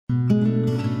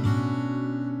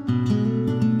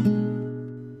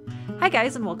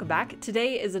guys, and welcome back.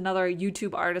 Today is another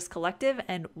YouTube artist collective,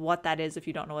 and what that is, if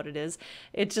you don't know what it is,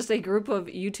 it's just a group of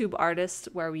YouTube artists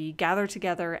where we gather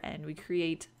together and we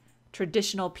create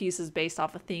traditional pieces based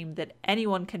off a theme that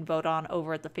anyone can vote on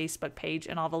over at the Facebook page,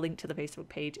 and I'll have a link to the Facebook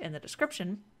page in the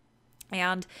description.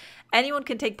 And anyone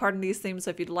can take part in these themes, so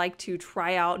if you'd like to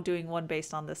try out doing one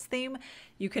based on this theme,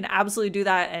 you can absolutely do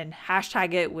that and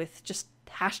hashtag it with just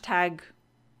hashtag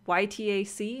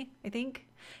YTAC, I think.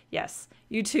 Yes,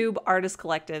 YouTube Artist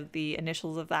Collective, the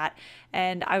initials of that.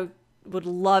 And I would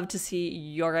love to see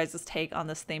your guys' take on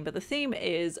this theme, but the theme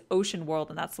is Ocean World,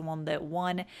 and that's the one that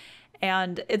won.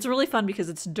 And it's really fun because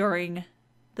it's during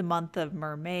the month of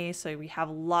Mermay, so we have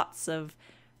lots of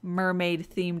mermaid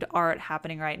themed art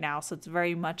happening right now, so it's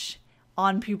very much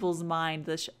on people's mind,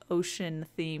 this ocean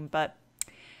theme. But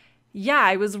yeah,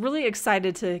 I was really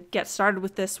excited to get started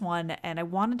with this one, and I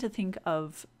wanted to think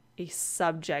of a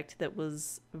subject that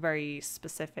was very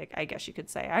specific, I guess you could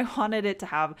say. I wanted it to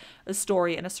have a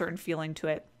story and a certain feeling to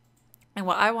it. And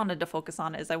what I wanted to focus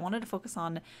on is I wanted to focus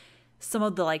on some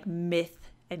of the like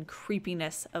myth and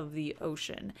creepiness of the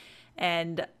ocean.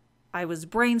 And I was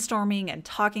brainstorming and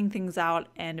talking things out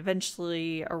and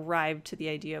eventually arrived to the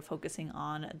idea of focusing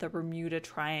on the Bermuda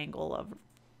Triangle, of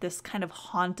this kind of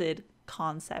haunted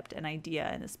concept and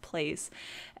idea in this place.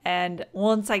 And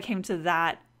once I came to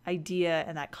that idea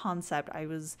and that concept, I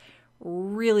was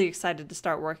really excited to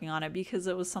start working on it because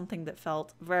it was something that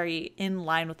felt very in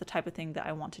line with the type of thing that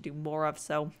I want to do more of.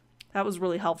 So that was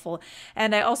really helpful.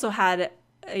 And I also had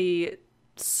a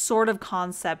sort of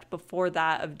concept before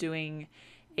that of doing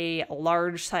a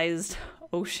large-sized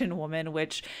ocean woman,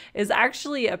 which is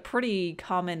actually a pretty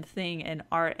common thing in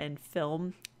art and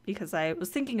film, because I was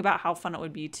thinking about how fun it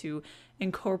would be to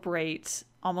incorporate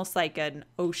almost like an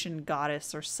ocean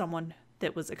goddess or someone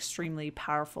that was extremely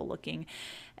powerful looking.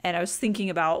 And I was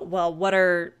thinking about, well, what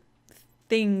are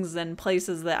things and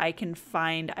places that I can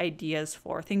find ideas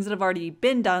for, things that have already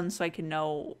been done, so I can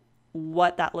know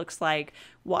what that looks like,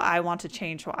 what I want to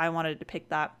change, what I want to depict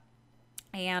that.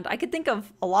 And I could think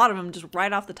of a lot of them just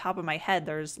right off the top of my head.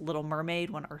 There's Little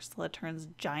Mermaid when Ursula turns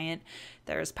giant.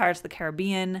 There's Pirates of the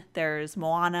Caribbean. There's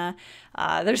Moana.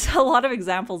 There's a lot of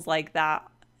examples like that.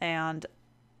 And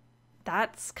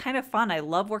that's kind of fun. I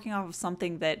love working off of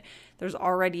something that there's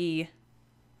already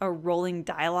a rolling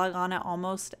dialogue on it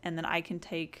almost, and then I can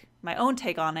take my own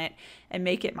take on it and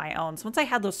make it my own. So once I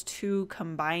had those two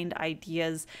combined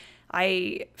ideas,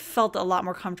 I felt a lot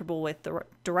more comfortable with the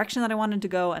direction that I wanted to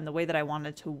go and the way that I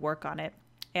wanted to work on it.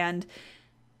 And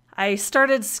I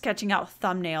started sketching out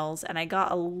thumbnails, and I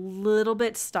got a little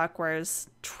bit stuck where I was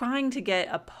trying to get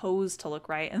a pose to look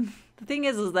right. And the thing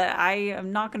is that I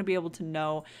am not going to be able to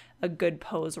know a good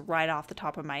pose right off the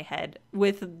top of my head.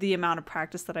 With the amount of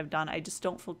practice that I've done, I just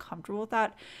don't feel comfortable with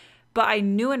that. But I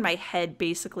knew in my head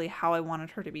basically how I wanted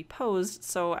her to be posed,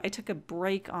 so I took a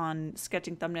break on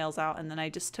sketching thumbnails out, and then I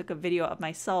just took a video of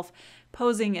myself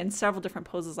posing in several different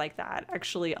poses like that,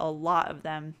 actually a lot of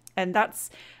them. And that's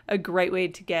a great way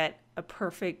to get a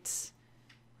perfect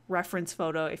reference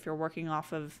photo if you're working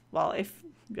off of, well, if,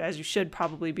 as you should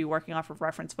probably be working off of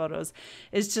reference photos,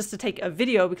 is just to take a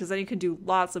video, because then you can do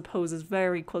lots of poses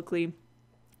very quickly.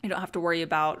 You don't have to worry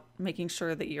about making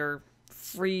sure that you're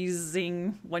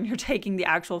freezing when you're taking the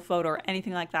actual photo or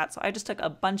anything like that. So I just took a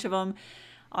bunch of them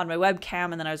on my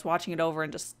webcam, and then I was watching it over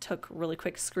and just took really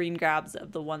quick screen grabs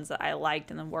of the ones that I liked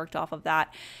and then worked off of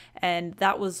that. And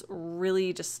that was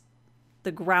really just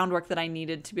the groundwork that I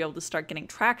needed to be able to start getting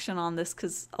traction on this,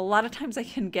 because a lot of times I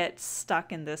can get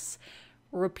stuck in this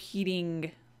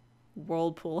repeating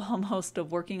whirlpool almost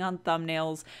of working on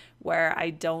thumbnails where I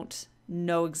don't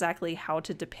know exactly how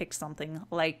to depict something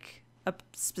like a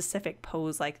specific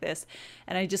pose like this,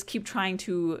 and I just keep trying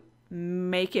to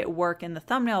make it work in the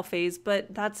thumbnail phase,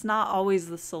 but that's not always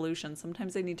the solution.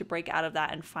 Sometimes I need to break out of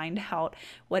that and find out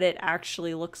what it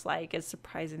actually looks like, as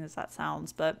surprising as that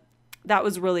sounds. But that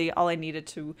was really all I needed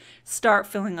to start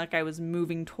feeling like I was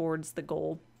moving towards the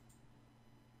goal.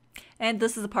 And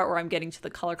this is the part where I'm getting to the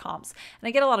color comps. And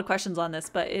I get a lot of questions on this,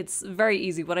 but it's very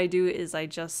easy. What I do is I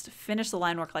just finish the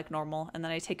line work like normal, and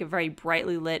then I take a very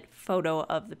brightly lit photo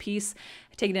of the piece.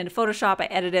 I take it into Photoshop, I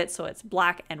edit it so it's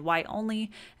black and white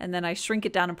only, and then I shrink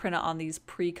it down and print it on these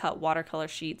pre-cut watercolor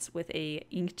sheets with a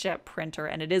inkjet printer,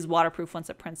 and it is waterproof once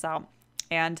it prints out.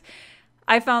 And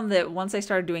I found that once I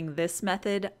started doing this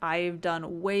method, I've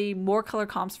done way more color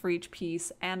comps for each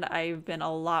piece, and I've been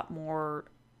a lot more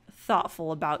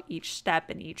thoughtful about each step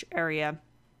in each area.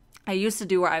 I used to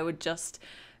do where I would just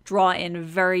draw in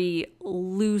very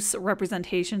loose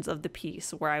representations of the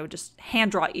piece, where I would just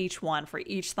hand draw each one for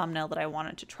each thumbnail that I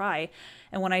wanted to try.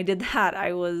 And when I did that,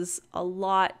 I was a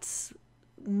lot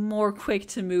more quick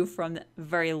to move from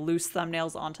very loose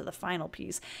thumbnails onto the final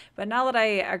piece. But now that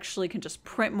I actually can just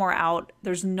print more out,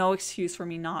 there's no excuse for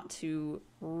me not to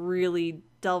really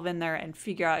delve in there and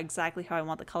figure out exactly how I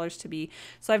want the colors to be.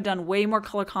 So I've done way more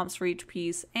color comps for each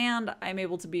piece, and I'm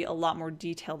able to be a lot more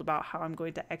detailed about how I'm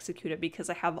going to execute it because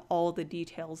I have all the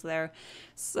details there.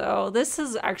 So this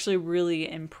has actually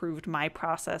really improved my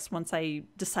process once I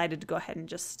decided to go ahead and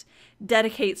just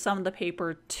dedicate some of the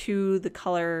paper to the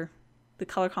color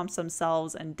comps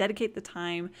themselves and dedicate the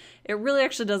time. It really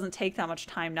actually doesn't take that much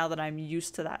time now that I'm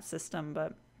used to that system,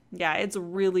 but yeah, it's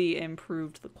really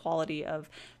improved the quality of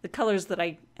the colors that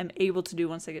I am able to do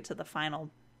once I get to the final.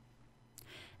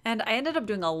 And I ended up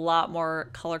doing a lot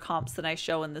more color comps than I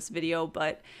show in this video,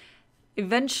 but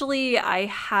eventually I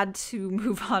had to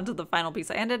move on to the final piece.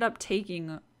 I ended up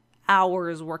taking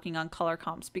hours working on color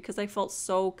comps because I felt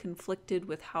so conflicted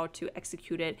with how to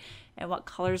execute it and what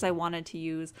colors I wanted to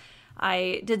use.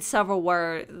 I did several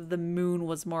where the moon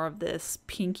was more of this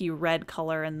pinky red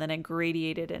color and then it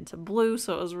gradiated into blue,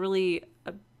 so it was really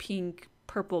a pink,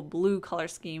 purple, blue color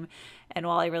scheme. And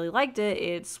while I really liked it,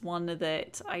 it's one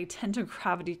that I tend to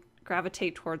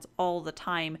gravitate towards all the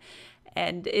time,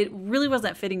 and it really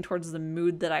wasn't fitting towards the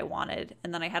mood that I wanted.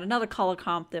 And then I had another color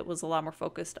comp that was a lot more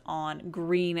focused on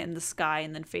green in the sky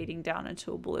and then fading down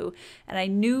into a blue. And I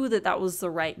knew that that was the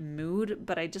right mood,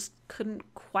 but I just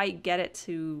couldn't quite get it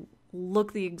to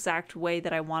look the exact way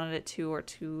that I wanted it to, or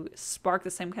to spark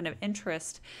the same kind of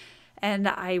interest. And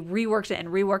I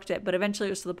reworked it, but eventually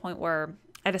it was to the point where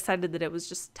I decided that it was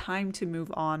just time to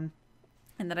move on,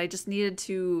 and that I just needed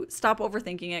to stop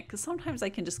overthinking it, because sometimes I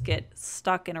can just get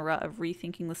stuck in a rut of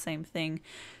rethinking the same thing.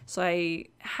 So I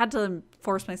had to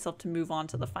force myself to move on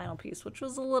to the final piece, which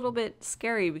was a little bit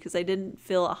scary because I didn't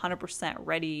feel 100%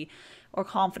 ready or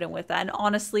confident with that. And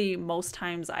honestly, most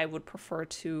times I would prefer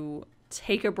to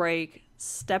take a break,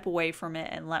 step away from it,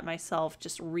 and let myself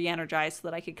just re-energize so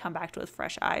that I could come back to it with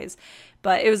fresh eyes.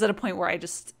 But it was at a point where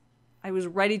I was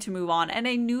ready to move on, and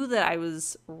I knew that I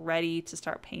was ready to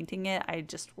start painting it. I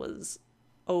just was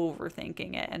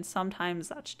overthinking it, and sometimes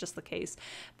that's just the case.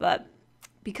 But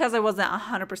because I wasn't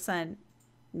 100%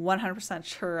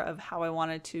 sure of how I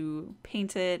wanted to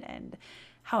paint it and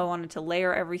how I wanted to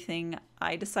layer everything,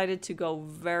 I decided to go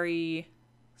very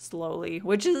slowly,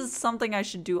 which is something I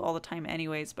should do all the time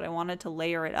anyways, but I wanted to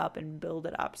layer it up and build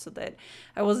it up so that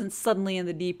I wasn't suddenly in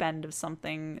the deep end of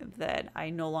something that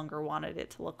I no longer wanted it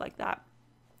to look like that.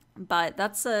 But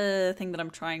that's a thing that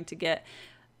I'm trying to get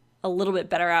a little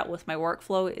bit better at with my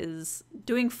workflow, is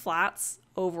doing flats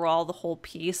overall the whole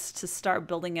piece to start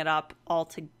building it up all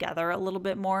together a little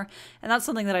bit more. And that's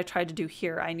something that I tried to do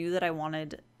here. I knew that I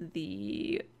wanted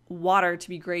the water to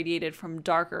be gradiated from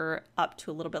darker up to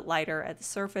a little bit lighter at the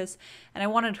surface, and I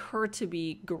wanted her to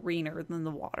be greener than the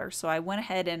water. So I went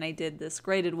ahead and I did this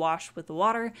graded wash with the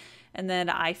water, and then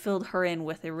I filled her in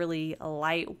with a really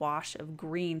light wash of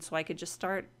green so I could just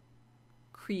start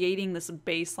creating this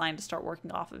baseline to start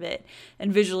working off of it.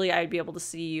 And visually I'd be able to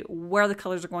see where the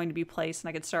colors are going to be placed, and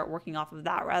I could start working off of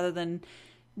that rather than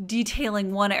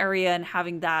detailing one area and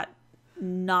having that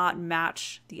not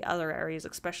match the other areas,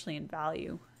 especially in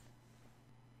value.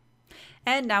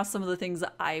 And now some of the things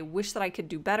I wish that I could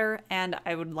do better and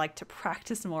I would like to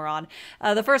practice more on.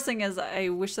 The first thing is I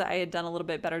wish that I had done a little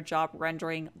bit better job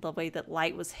rendering the way that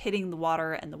light was hitting the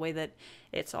water and the way that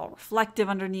it's all reflective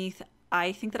underneath.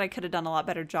 I think that I could have done a lot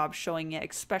better job showing it,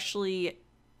 especially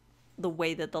the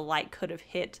way that the light could have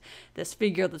hit this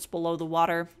figure that's below the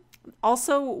water.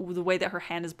 Also, the way that her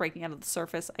hand is breaking out of the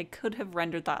surface, I could have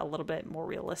rendered that a little bit more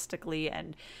realistically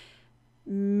and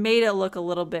made it look a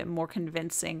little bit more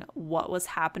convincing what was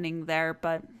happening there.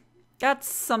 But that's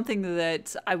something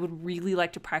that I would really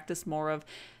like to practice more of,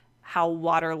 how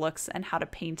water looks and how to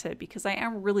paint it, because I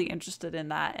am really interested in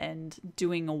that and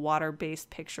doing water-based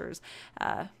pictures.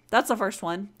 That's the first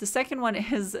one. The second one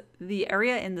is the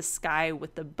area in the sky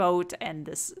with the boat and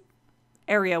this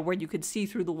area where you could see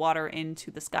through the water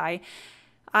into the sky.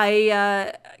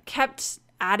 I kept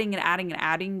adding and adding and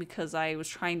adding because I was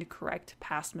trying to correct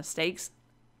past mistakes.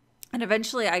 And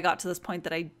eventually I got to this point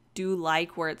that I do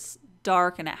like, where it's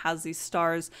dark and it has these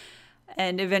stars.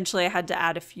 And eventually I had to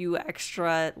add a few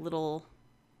extra little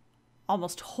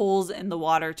almost holes in the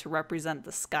water to represent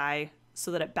the sky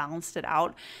so that it balanced it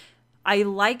out. I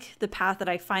like the path that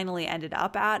I finally ended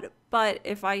up at, but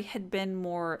if I had been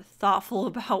more thoughtful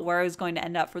about where I was going to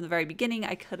end up from the very beginning,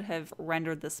 I could have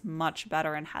rendered this much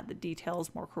better and had the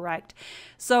details more correct.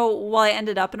 So while I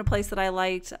ended up in a place that I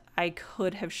liked, I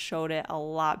could have showed it a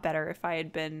lot better if I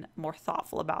had been more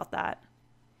thoughtful about that.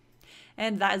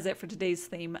 And that is it for today's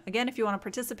theme. Again, if you want to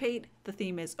participate, the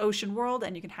theme is Ocean World,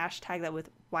 and you can hashtag that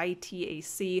with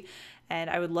YTAC, and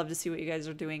I would love to see what you guys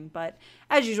are doing. But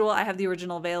as usual, I have the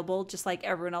original available, just like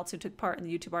everyone else who took part in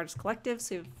the YouTube Artist Collective.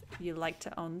 So if you'd like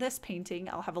to own this painting,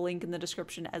 I'll have a link in the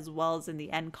description as well as in the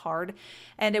end card.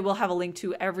 And it will have a link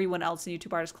to everyone else in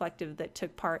YouTube Artist Collective that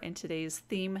took part in today's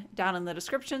theme down in the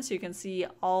description, so you can see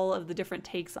all of the different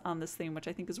takes on this theme, which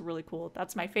I think is really cool.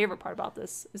 That's my favorite part about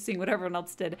this, is seeing what everyone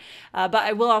else did. But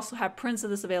I will also have prints of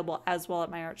this available as well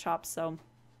at my art shop. So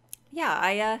yeah,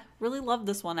 I really love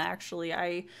this one, actually.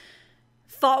 I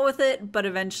fought with it, but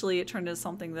eventually it turned into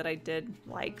something that I did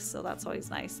like, so that's always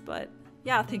nice. But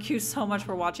yeah, thank you so much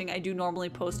for watching. I do normally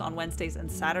post on Wednesdays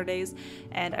and Saturdays,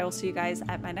 and I will see you guys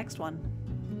at my next one.